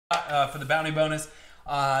for the bounty bonus.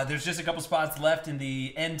 There's just a couple spots left in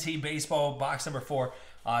the NT baseball box number 4.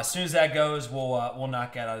 As soon as that goes, we'll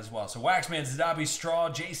knock that out as well. So Waxman, Zadabi, Straw,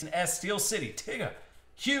 Jason S, Steel City, Tigga,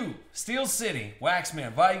 Hugh, Steel City,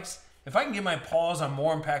 Waxman, Vikes. If I can get my paws on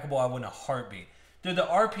more Impeccable, I win a heartbeat. Dude, the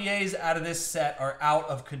RPAs out of this set are out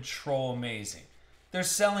of control amazing. They're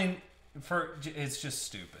selling for, it's just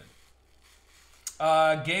stupid.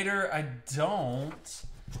 Gator, I don't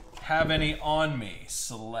have any on me.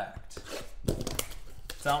 Select.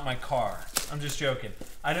 It's out in my car. I'm just joking.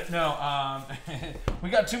 I don't know.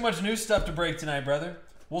 We got too much new stuff to break tonight, brother.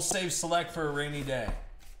 We'll save select for a rainy day.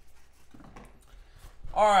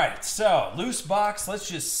 All right, so loose box. Let's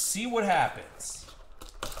just see what happens.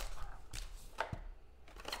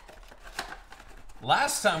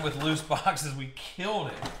 Last time with loose boxes, we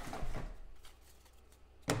killed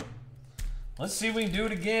it. Let's see if we can do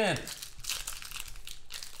it again.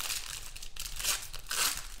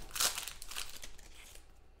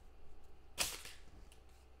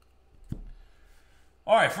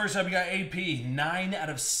 All right, first up, you got AP, 9 out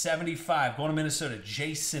of 75. Going to Minnesota,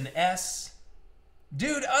 Jason S.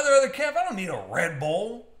 Dude, other Kev, I don't need a Red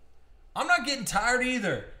Bull. I'm not getting tired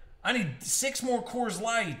either. I need 6 more Coors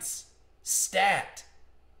Lights. Stat.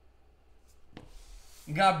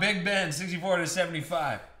 You got Big Ben, 64 out of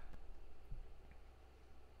 75.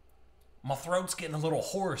 My throat's getting a little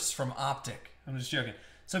hoarse from Optic. I'm just joking.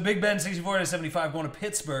 So Big Ben, 64 out of 75, going to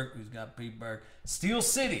Pittsburgh. Who's got Pittsburgh? Steel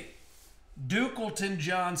City. Dukelton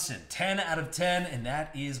Johnson, 10 out of 10, and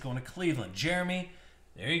that is going to Cleveland. Jeremy,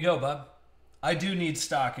 there you go, bub. I do need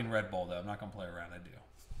stock in Red Bull, though. I'm not going to play around. I do.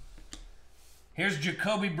 Here's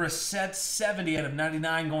Jacoby Brissett, 70 out of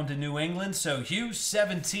 99, going to New England. So Hugh,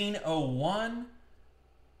 1701.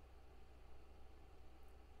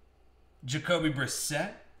 Jacoby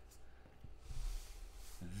Brissett.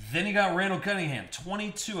 Then you got Randall Cunningham,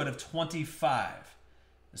 22 out of 25.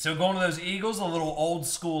 So going to those Eagles, a little old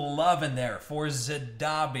school love in there for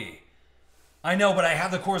Zadabi. I know, but I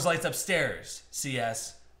have the Coors Lights upstairs,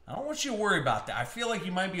 CS. I don't want you to worry about that. I feel like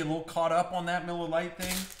you might be a little caught up on that Miller Lite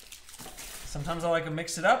thing. Sometimes I like to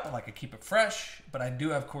mix it up. I like to keep it fresh, but I do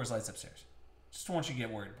have Coors Lights upstairs. Just don't want you to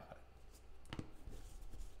get worried about it.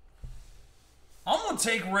 I'm going to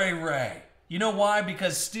take Ray Ray. You know why?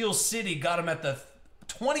 Because Steel City got him at the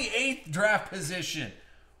 28th draft position.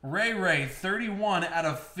 Ray, 31 out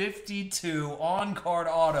of 52 on-card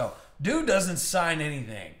auto. Dude doesn't sign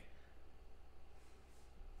anything.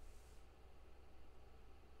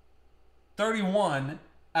 31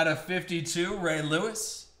 out of 52, Ray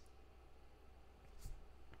Lewis.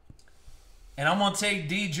 And I'm going to take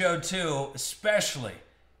Djo too, especially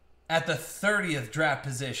at the 30th draft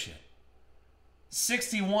position.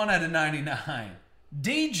 61 out of 99.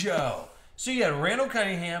 Djo. So you got Randall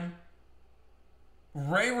Cunningham,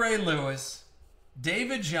 Ray Lewis,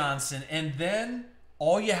 David Johnson, and then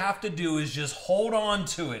all you have to do is just hold on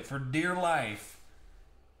to it for dear life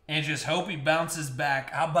and just hope he bounces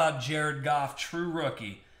back. How about Jared Goff, true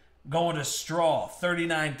rookie, going to Straw,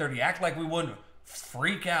 39-30. Act like we wouldn't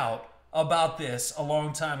freak out about this a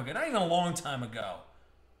long time ago. Not even a long time ago.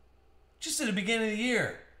 Just at the beginning of the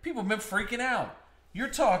year. People have been freaking out. You're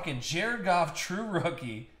talking Jared Goff, true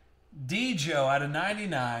rookie, Djo out of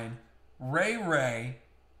 99, Ray,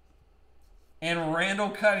 and Randall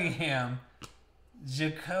Cunningham,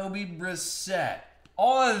 Jacoby Brissett,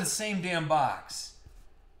 all out of the same damn box.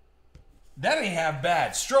 That ain't half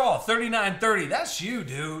bad. Straw, 39-30. That's you,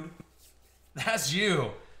 dude. That's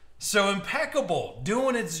you. So Impeccable,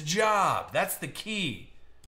 doing its job. That's the key.